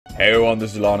Hey everyone,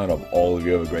 this is Lana, and I hope all of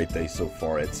you have a great day so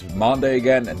far. It's Monday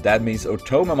again, and that means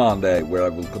Otome Monday, where I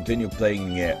will continue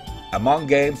playing Among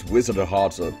games, Wizardess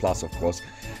Heart plus of course.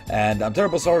 And I'm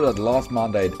terribly sorry that last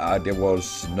Monday there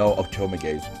was no Otome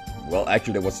games. Well,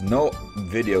 actually there was no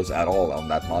videos at all on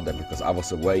that Monday because I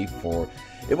was away for...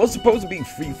 It was supposed to be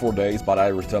 3-4 days, but I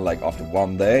returned like after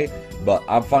 1 day. But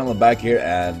I'm finally back here,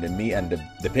 and me and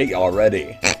the pig are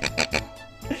ready.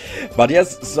 But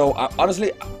yes, so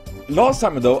honestly... Last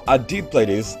time though, I did play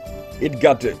this, it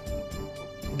got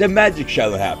the magic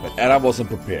shadow happened, and I wasn't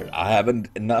prepared. I haven't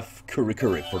enough curry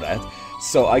for that,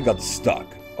 so I got stuck.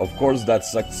 Of course,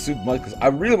 that's like super much, because I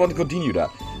really want to continue that.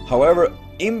 However,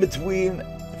 in between,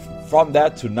 from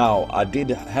that to now, I did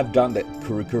have done the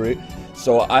curry,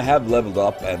 so I have leveled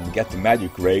up and get the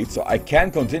magic rate, so I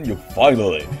can continue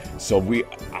finally. So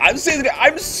I'm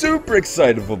super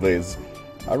excited for this.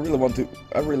 I really want to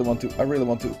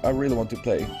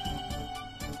play.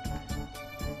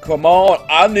 Come on,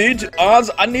 I need to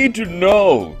answer, I need to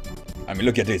know. I mean,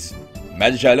 look at this.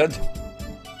 Magic Island.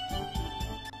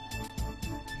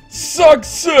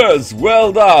 Success!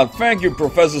 Well done. Thank you,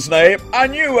 Professor Snape. I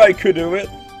knew I could do it.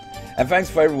 And thanks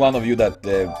for every one of you that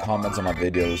comments on my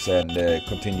videos and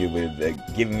continue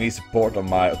with giving me support on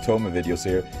my Otome videos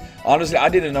here. Honestly, I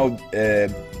didn't know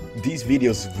these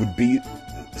videos would be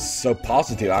so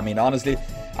positive. I mean, honestly,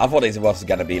 I thought it was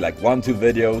gonna be like 1-2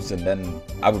 videos and then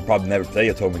I would probably never play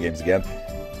Otome games again.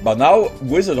 But now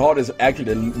Wizardess Heart is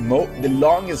actually the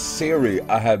longest series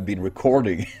I have been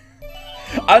recording.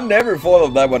 I never thought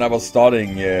of that when I was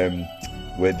starting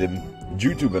with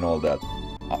YouTube and all that.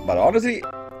 But honestly,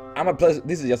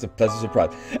 this is just a pleasant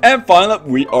surprise. And finally,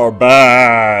 we are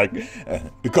back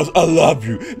because I love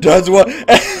you. That's what.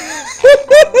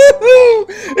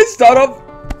 It start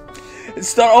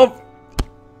off.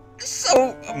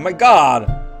 So, oh my god,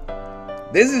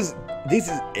 this is,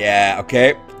 yeah,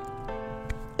 okay.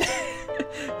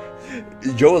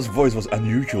 Joel's voice was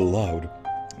unusually loud.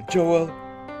 Joel,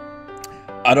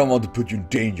 I don't want to put you in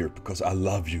danger because I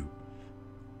love you.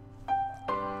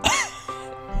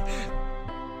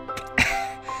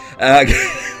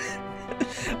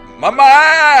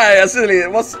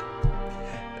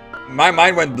 My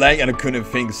mind went blank and I couldn't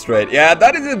think straight. Yeah,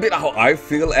 that is a bit how I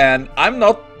feel, and I'm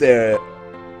not the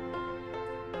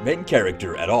main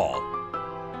character at all.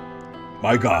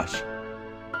 My gosh.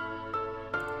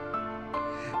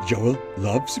 Joel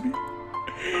loves me.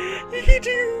 He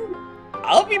do.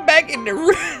 I'll be back in the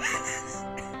room.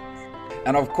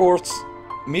 And of course,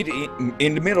 in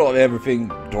the middle of everything,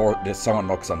 there's someone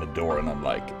knocks on the door, and I'm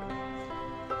like,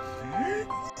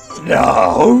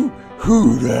 no,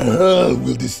 who the hell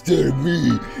will disturb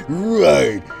me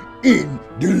right in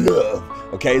the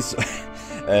love? Okay, so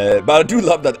but I do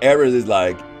love that Ares is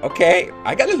like, okay,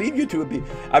 I gotta leave you to a bit.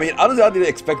 I mean, honestly, I didn't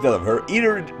expect that of her.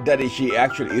 Either that she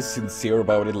actually is sincere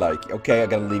about it, like, okay, I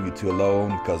gotta leave you two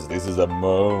alone because this is a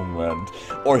moment.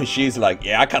 Or she's like,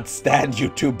 yeah, I can't stand you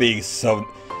two being so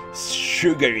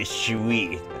sugary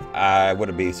sweet. I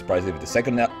wouldn't be surprised if the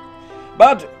second now.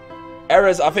 But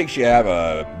Ares, I think she have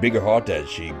a bigger heart that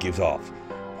she gives off.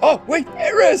 Oh, wait,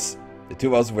 Ares! The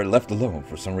two of us were left alone.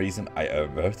 For some reason, I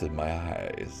averted my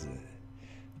eyes.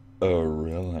 Oh,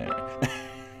 really?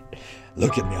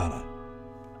 Look at me, Anna.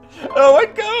 Oh my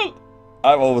god!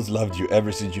 I've always loved you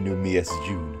ever since you knew me as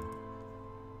June.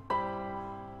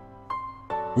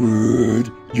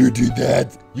 What? You did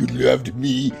that? You loved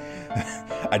me?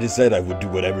 I just said I would do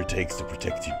whatever it takes to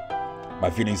protect you.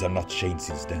 My feelings have not changed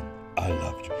since then. I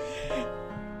loved you.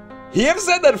 He have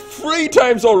said that 3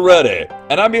 times already,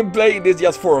 and I've been playing this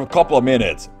just for a couple of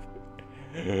minutes.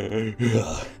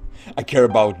 I care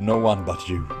about no one but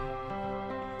you.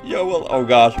 Yeah, well, oh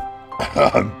gosh.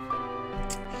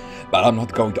 But I'm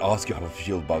not going to ask you how you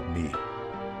feel about me.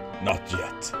 Not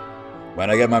yet. When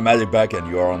I get my magic back and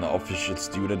you are an official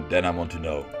student, then I want to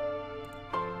know.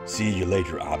 See you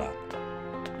later, Anna.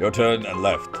 Your turn and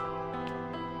left.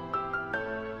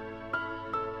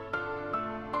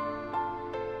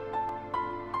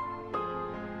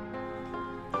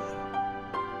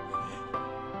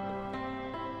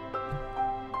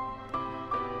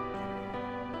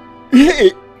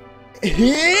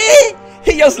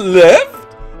 He just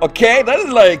left? Okay, that is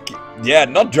like, yeah,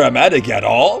 not dramatic at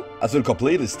all. I stood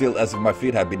completely still as if my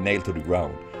feet had been nailed to the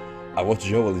ground. I watched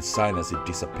Joel in silence as he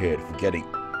disappeared, forgetting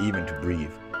even to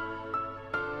breathe.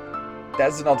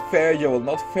 That's not fair, Joel,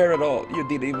 not fair at all. You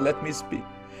didn't even let me speak.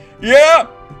 Yeah!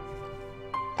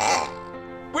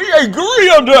 We agree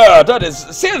on that! That is,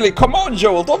 seriously, come on,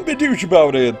 Joel, don't be douche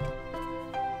about it.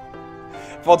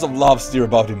 Thoughts of love stir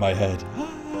about in my head.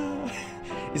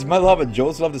 Is my love and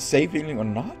Joel's love the same feeling or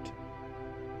not?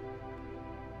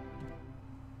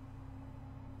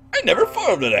 I never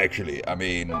thought of that actually. I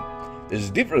mean, there's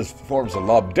different forms of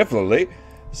love, definitely.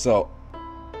 So,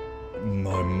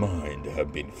 my mind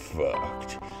have been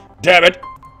fucked. Damn it!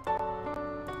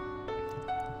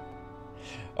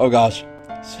 Oh gosh.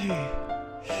 See,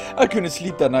 I couldn't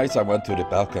sleep that night, so I went to the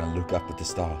balcony and looked up at the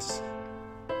stars.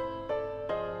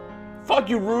 Fuck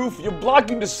you, roof! You're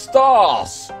blocking the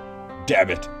stars!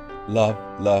 Damn it! Love,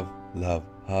 love, love,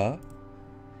 huh?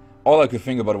 All I could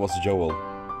think about was Joel.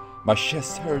 My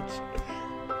chest hurts.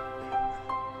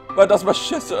 Why does my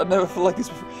chest hurt? I never felt like this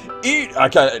before.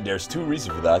 There's two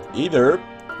reasons for that. Either,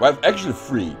 well, actually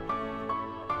three.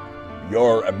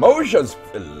 Your emotions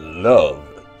feel love.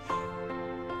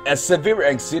 A severe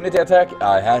anxiety attack,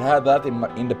 I had that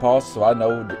in the past, so I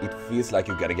know it feels like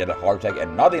you're gonna get a heart attack,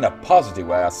 and not in a positive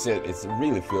way. I said it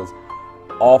really feels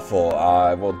awful.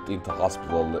 I went into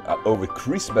hospital over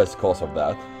Christmas because of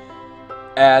that.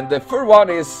 And the third one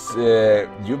is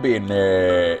you being,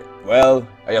 well,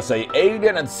 I just say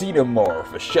alien and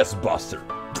xenomorph, a chest buster.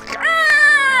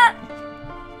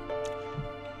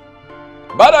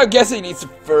 But I'm guessing it's the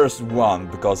first one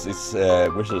because it's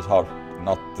Wizardess Heart,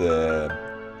 not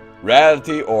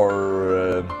reality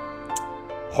or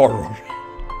horror.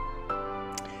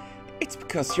 It's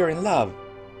because you're in love.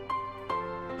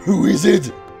 Who is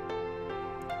it?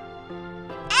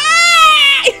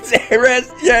 Ah! It's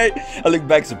Eris! Yay! I look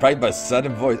back surprised by a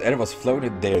sudden voice. Eris was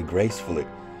floating there gracefully.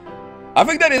 I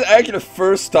think that is actually the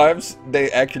first times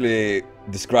they actually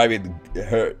describe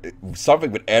her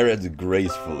something with Eris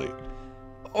gracefully.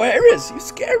 Oh, Eris, you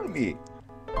scared me.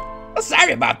 Oh,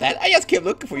 sorry about that. I just kept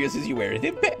looking for you since you were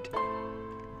in bed.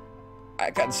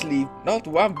 I can't sleep, not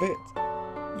one bit.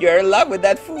 You're in love with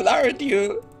that fool, aren't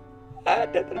you?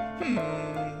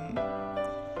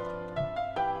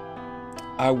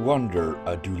 I wonder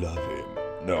I do love him.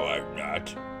 No, I'm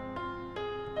not.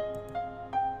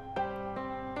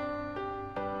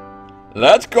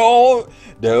 Let's go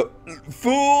the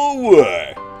full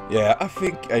way. Yeah, I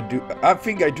think I do. I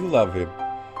think I do love him.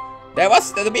 There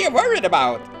was to be worried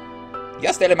about.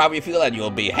 Just tell him how you feel and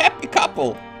you'll be a happy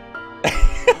couple.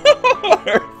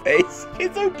 Her face.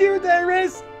 It's so cute,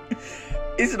 Iris.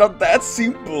 It's not that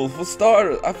simple. For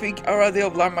starters, I think our idea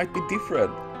of life might be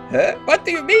different. Huh? What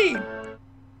do you mean?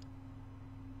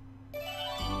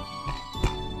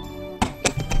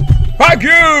 Fuck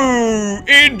you!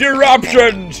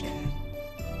 Interruptions!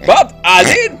 But I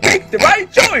did pick the right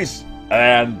choice!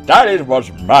 And that is what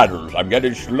matters. I'm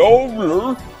getting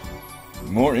slower,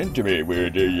 more intimate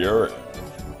with you.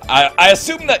 I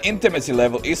assume that intimacy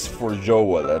level is for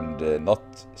Joel and not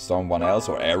someone else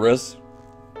or Eris.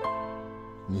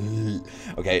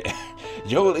 Okay,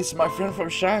 Joel is my friend from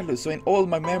childhood, so in all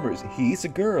my memories, he is a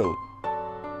girl.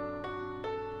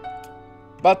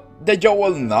 But the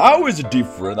Joel now is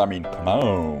different, I mean, come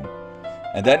on.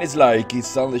 And then it's like he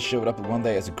suddenly showed up one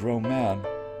day as a grown man.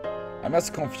 I'm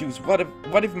just confused. What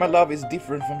if my love is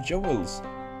different from Joel's?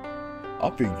 I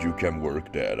think you can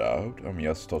work that out. I'm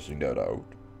just tossing that out.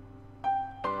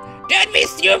 Don't be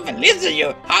stupid, listen to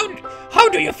you. How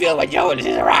do you feel when Joel is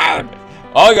around?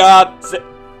 Oh god,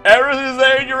 Eris is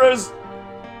dangerous.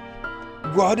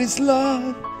 What is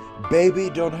love? Baby,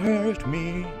 don't hurt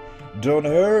me. Don't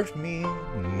hurt me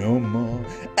no more.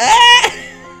 Ah!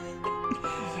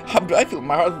 How do I feel?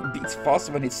 My heart beats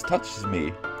faster when it touches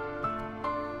me.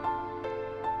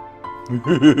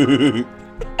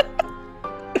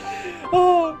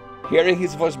 Oh, hearing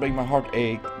his voice makes my heart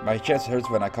ache. My chest hurts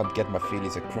when I can't get my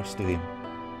feelings across to him.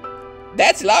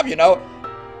 That's love, you know.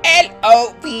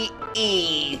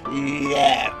 L-O-V-E.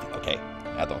 Yeah. Okay,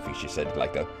 I don't think she said it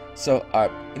like that. So,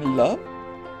 I'm in love?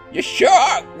 You sure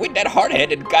are, with that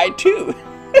hard-headed guy too.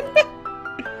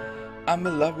 I'm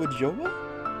in love with Joel?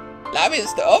 Love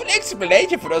is the only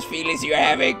explanation for those feelings you're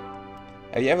having.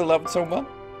 Have you ever loved someone?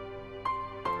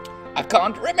 I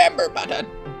can't remember, but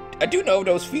I do know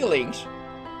those feelings.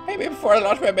 Maybe before I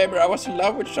lost my memory, I was in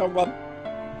love with someone.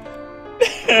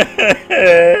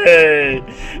 Hey,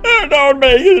 don't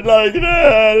make it like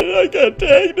that. I can't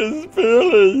take these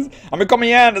feelings. I mean, come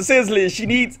on, seriously, she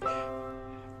needs...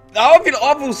 I feel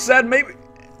awful sad, maybe...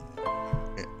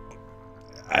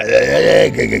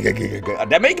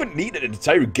 They make me need an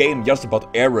entire game just about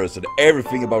Eris and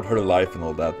everything about her life and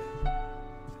all that.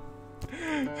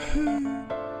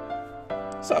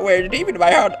 Somewhere deep in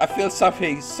my heart, I feel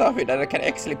something that I can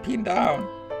actually pin down.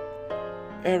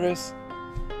 Eris.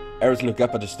 Eris looked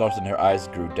up at the stars and her eyes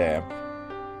grew damp.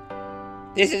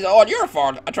 This is all your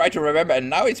fault. I tried to remember and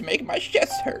now it's making my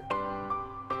chest hurt.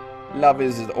 Love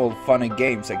is all fun and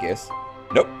games, I guess.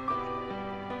 Nope.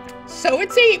 So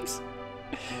it seems.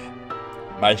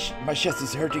 My chest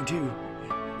is hurting too.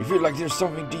 You feel like there's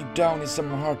something deep down inside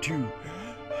my heart too.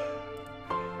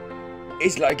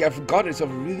 It's like I forgot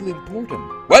something really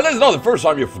important. Well, that's not the first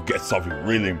time you forget something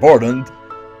really important.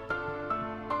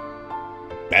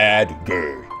 Bad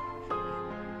girl.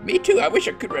 Me too, I wish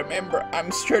I could remember. I'm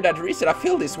sure that the reason I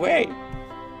feel this way.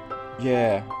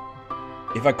 Yeah.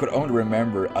 If I could only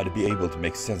remember, I'd be able to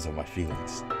make sense of my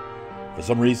feelings. For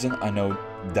some reason, I know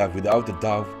that without a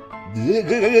doubt...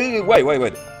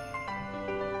 Wait.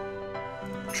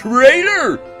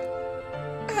 Traitor!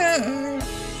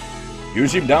 You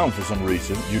seem down for some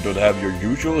reason. You don't have your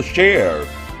usual share.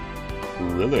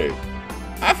 Really?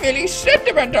 I'm feeling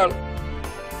sentimental.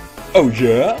 Oh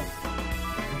yeah?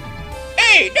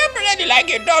 Hey, don't pretend like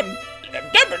you don't.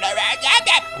 Don't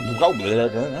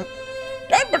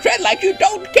pretend like you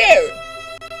don't care.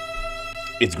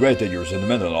 It's great that you're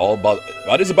sentimental and all, but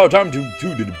it's about time to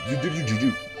the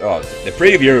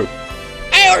preview.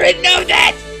 I already know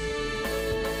that.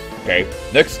 Okay,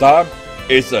 next time,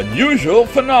 it's an unusual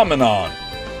phenomenon.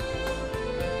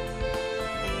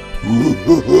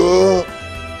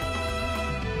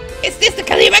 Is this the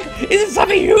climax? Is it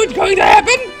something huge going to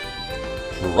happen?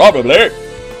 Probably.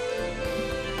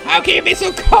 How can you be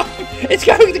so calm? It's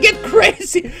going to get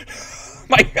crazy.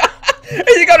 My God, is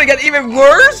it going to get even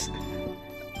worse?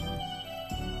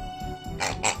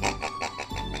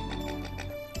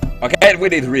 Okay, we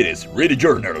need to read this. Read the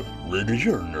journal. Read the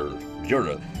journal.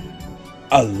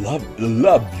 I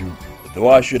love you. Though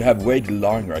I should have waited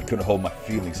longer, I couldn't hold my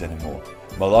feelings anymore.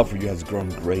 My love for you has grown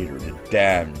greater. The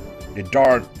damn.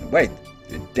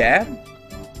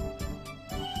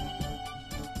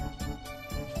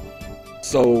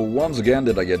 So once again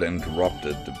did I get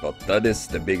interrupted, but that is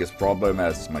the biggest problem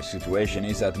as my situation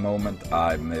is at the moment.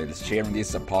 I'm sharing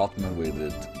this apartment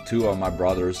with two of my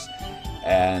brothers,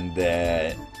 and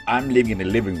I'm living in the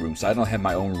living room, so I don't have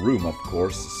my own room, of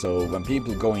course. So when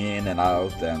people going in and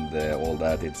out and all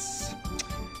that, it's...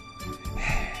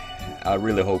 I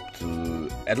really hope to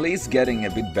at least getting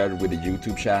a bit better with the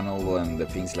YouTube channel and the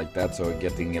things like that, so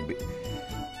getting a bit...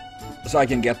 So I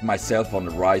can get myself on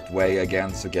the right way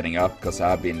again, so getting up, because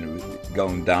I've been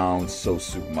going down so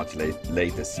super much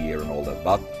late this year and all that.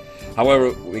 But,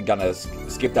 however, we're gonna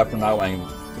skip that for now and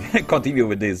continue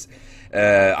with this.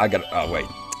 Wait.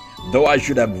 Though I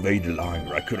should have waited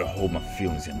longer, I couldn't hold my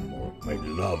feelings anymore. My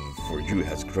love for you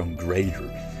has grown greater.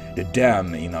 The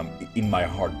dam in my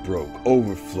heart broke,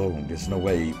 overflowing. There's no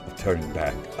way of turning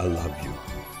back. I love you.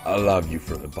 I love you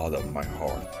from the bottom of my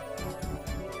heart.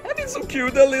 And it's so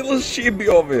cute, that little chibi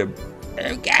of him.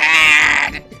 Oh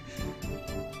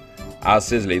God!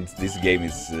 Seriously, this game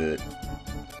is...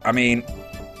 I mean...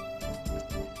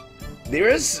 There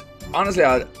is, honestly,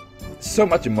 so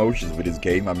much emotions with this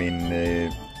game. I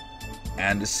mean...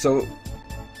 and so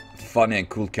funny and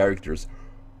cool characters.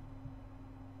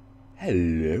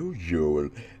 Hello, Joel.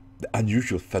 The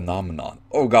unusual phenomenon.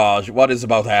 Oh gosh, what is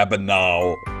about to happen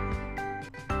now?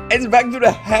 It's back to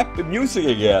the happy music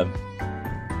again.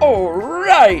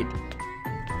 Alright!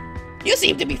 You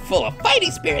seem to be full of fighting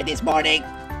spirit this morning.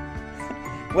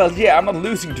 Well, yeah, I'm not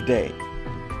losing today.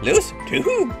 Lose? To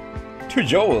whom? To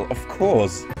Joel, of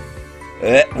course.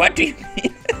 What do you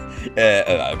mean?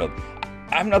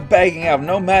 I'm not backing up,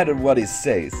 no matter what he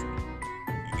says.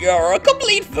 You're a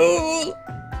complete fool!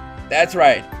 That's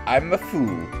right, I'm a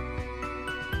fool.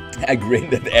 I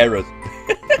grinned at Eros.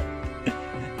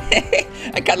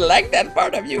 I kinda like that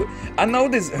part of you. I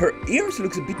noticed her ears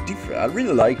looks a bit different. I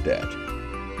really like that.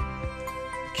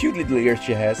 Cute little ears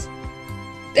she has.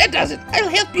 That does it. I'll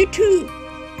help you too.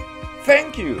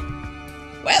 Thank you.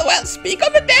 Well, speak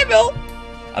of the devil.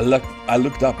 I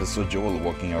looked up and saw Joel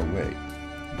walking our way.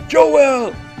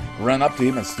 Joel! Ran up to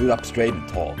him and stood up straight and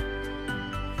tall.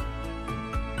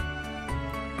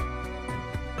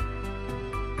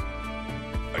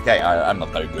 Okay, I'm not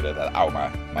very good at that. Ow,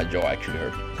 my jaw actually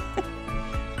hurt.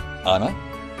 Anna?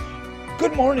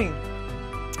 Good morning.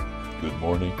 Good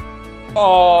morning.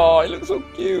 Oh, he looks so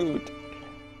cute.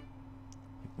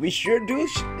 We sure do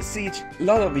see a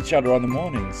lot of each other on the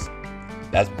mornings.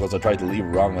 That's because I try to leave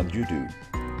around when you do.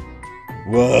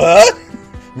 What?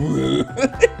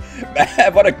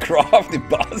 Man, what a crafty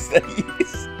bastard he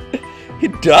is. He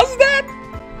does that?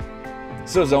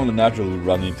 So it's only natural to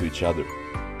run into each other.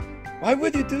 Why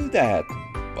would you do that?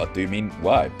 What do you mean,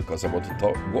 why? Because I want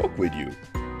to walk with you.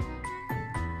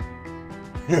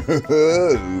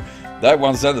 That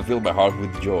one sentence filled my heart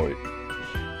with joy.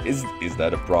 Is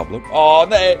that a problem? Oh,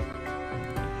 no.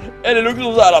 And it looks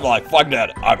like I'm like, fuck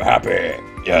that. I'm happy.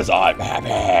 Yes, I'm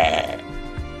happy.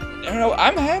 No,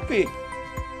 I'm happy.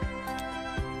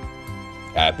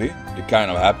 Happy? The kind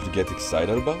of happy to get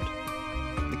excited about?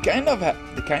 The kind of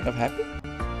happy?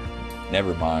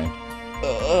 Never mind.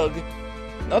 Ugh.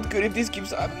 Not good if this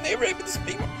keeps... I'm never able to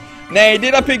speak. Nay,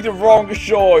 did I pick the wrong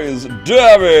choice?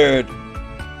 Damn it!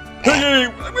 Hey,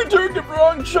 we took the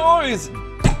wrong choice!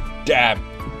 Damn.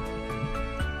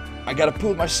 I gotta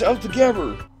pull myself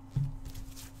together.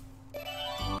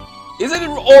 Isn't it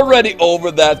already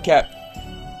over that cat?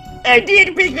 I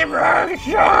did pick the wrong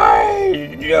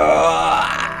choice!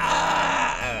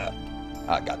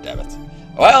 Ah, goddammit.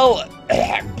 Well,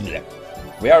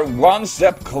 we are one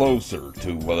step closer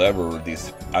to whatever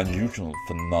this unusual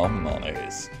phenomenon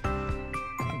is.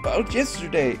 About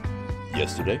yesterday.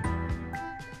 Yesterday?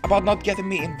 About not getting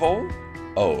me involved?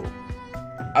 Oh.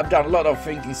 I've done a lot of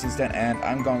thinking since then, and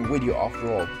I'm going with you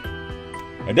after all.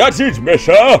 And that's it,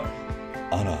 Misha!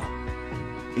 Anna,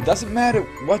 it doesn't matter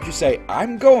what you say,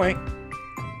 I'm going.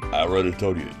 I already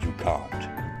told you, you can't.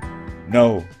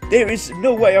 No, there is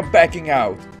no way of backing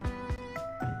out.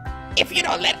 If you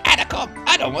don't let Anna come,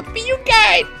 I don't want to be your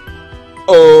guide.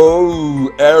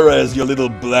 Oh, Ares, you little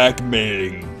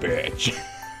blackmailing bitch.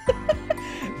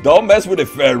 Don't mess with the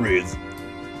fairies.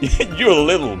 You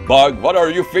little bug, what are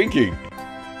you thinking?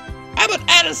 I'm on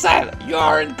Anna's side. You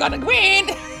aren't gonna win.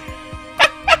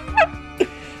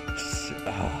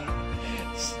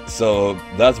 So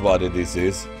that's what this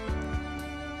is.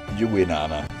 You win,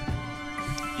 Anna.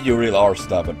 You really are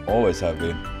stubborn, always have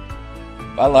been.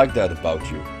 I like that about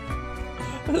you.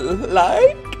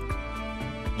 Like?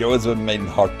 You always made my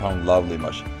heart pound loudly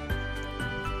much.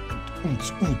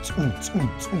 It's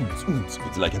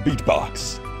like a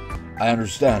beatbox. I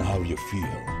understand how you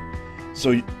feel.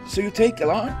 So you take a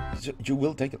line? You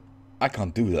will take it? I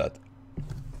can't do that.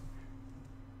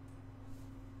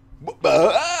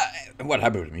 What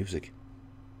happened with the music?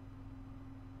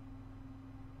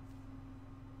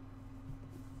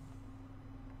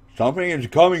 Something is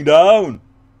coming down.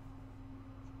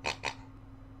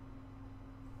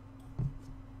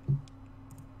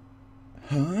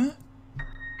 Huh?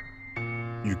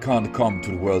 You can't come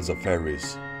to the worlds of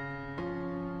fairies.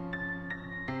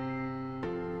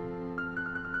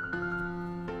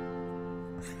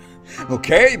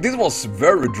 Okay, this was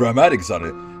very dramatic,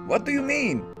 Sonny. What do you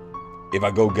mean? If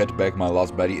I go get back my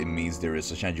lost body, it means there is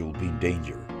a chance you will be in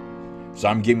danger. So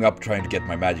I'm giving up trying to get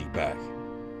my magic back.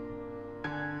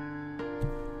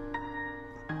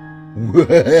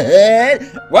 What?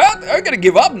 What? I'm gonna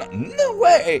give up? No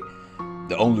way!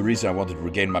 The only reason I wanted to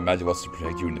regain my magic was to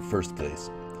protect you in the first place.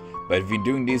 But if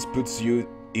doing this puts you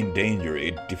in danger,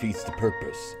 it defeats the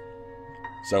purpose.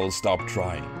 So I will stop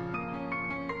trying.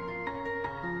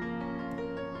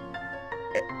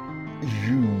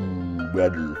 You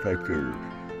motherfucker.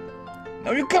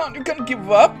 No, you can't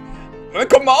give up.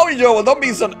 Come on, Joel, don't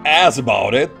be such an ass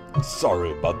about it.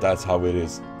 Sorry, but that's how it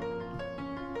is.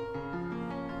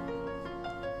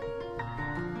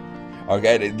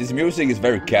 Okay, this music is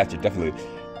very catchy, definitely.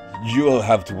 You'll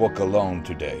have to walk alone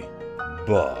today.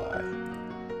 Bye.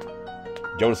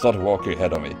 Joel started walking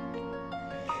ahead of me.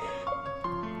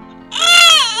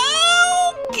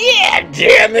 God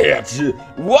damn it!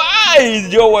 Why,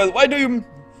 Joel? Why do you...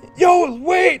 Joel,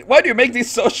 wait! Why do you make this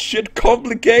so shit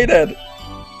complicated?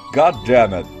 God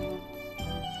damn it.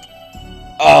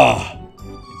 Ah!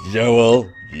 Joel,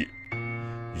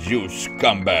 you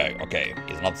scumbag. Okay,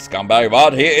 he's not scumbag,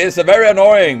 but he is very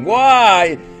annoying.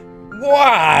 Why?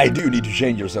 Why do you need to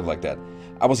change yourself like that?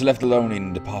 I was left alone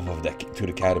in the path of to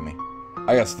the academy.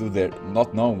 I just stood there,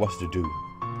 not knowing what to do.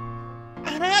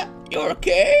 Anna, you're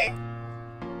okay?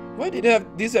 Why did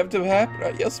this have to happen?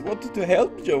 I just wanted to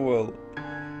help Joel.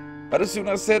 But as soon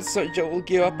as I said so, Joel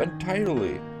gave up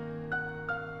entirely.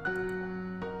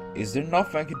 Is there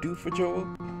nothing I can do for Joel?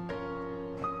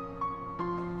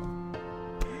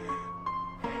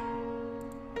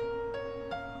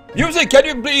 Music, can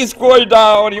you please quiet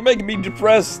down? You're making me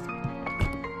depressed.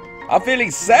 I'm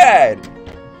feeling sad.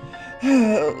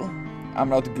 I'm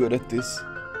not good at this.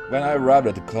 When I arrived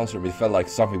at the classroom, it felt like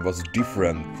something was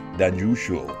different than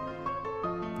usual.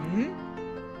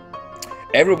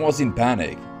 Everyone was in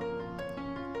panic.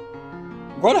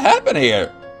 What happened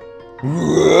here?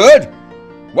 What?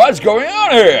 What's going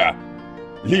on here?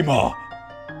 Lima.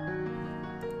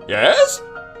 Yes?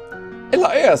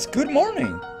 Elias, good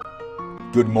morning.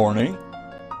 Good morning.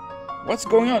 What's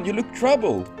going on? You look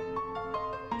troubled.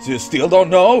 So you still don't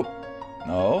know?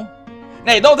 No?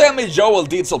 Hey, don't tell me Joel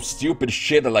did some stupid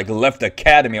shit and like left the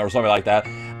academy or something like that.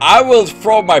 I will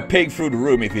throw my pig through the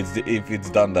room if it's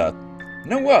done that. You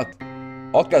know what?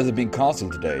 All guys have been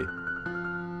cancelled today.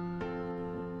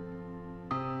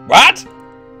 What?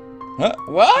 Huh?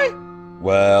 Why?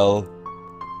 Well,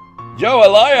 Joe,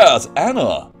 Elias,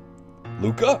 Anna,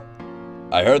 Luca.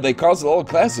 I heard they canceled all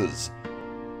classes.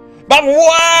 But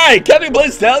why? Can you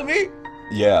please tell me?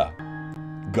 Yeah.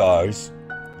 Guys,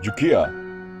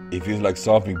 Jukia, it feels like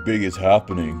something big is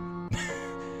happening.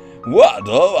 What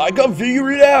though? I can't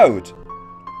figure it out.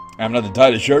 I'm not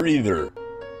entirely sure either.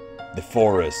 The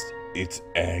forest, it's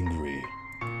angry.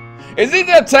 Is it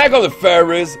the attack of the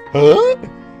fairies? Huh?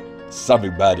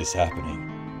 Something bad is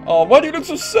happening. Oh, why do you look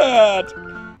so sad?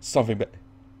 Something bad.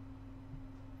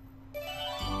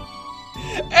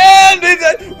 And it's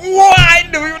why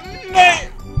do you?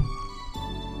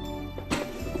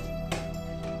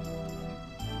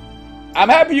 I'm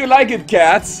happy you like it,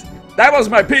 cats. That was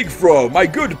my pig throw, my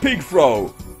good pig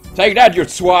throw. Take that, you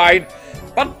swine.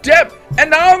 But and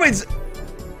now it's.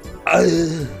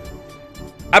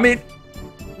 I mean,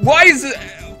 why is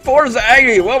Force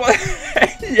angry? What?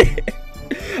 Yeah.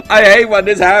 I hate when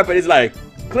this happens. It's like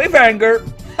cliffhanger.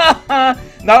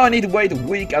 Now I need to wait a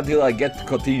week until I get to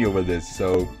continue with this.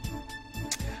 So,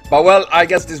 but well, I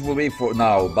guess this will be for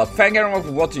now. But thank everyone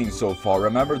for watching so far.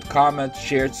 Remember to comment,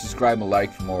 share, subscribe, and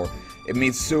like for more. It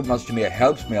means so much to me. It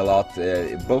helps me a lot,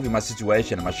 both in my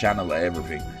situation and my channel and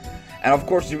everything. And of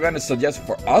course, if you want to suggest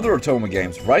for other otome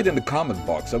games, write in the comment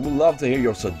box. I would love to hear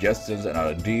your suggestions and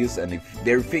ideas, and if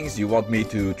there are things you want me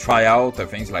to try out and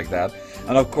things like that.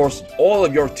 And of course, all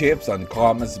of your tips and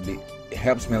comments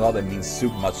helps me a lot and means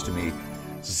super much to me.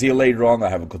 So see you later on. I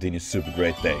have a continued super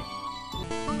great day.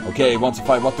 Okay, 1 to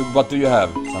 5. What do you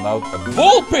have? Send out a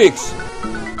Vulpix.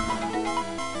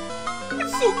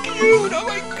 It's so cute. Oh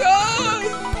my god.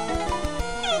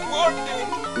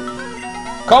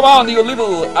 Come on, you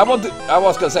little. I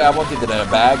was gonna say I want it in a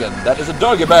bag, and that is a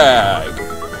doggy bag.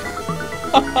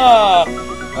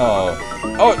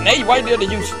 Oh, Nay, why did you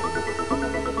use?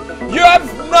 You have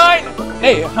 9.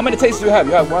 Hey, how many tastes do you have?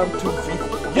 You have 1, 2, 3.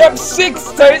 4. You have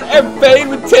 6 tastes and fade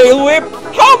with tail whip.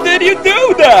 How did you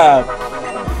do that?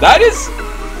 That is.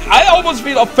 I almost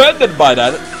feel offended by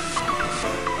that.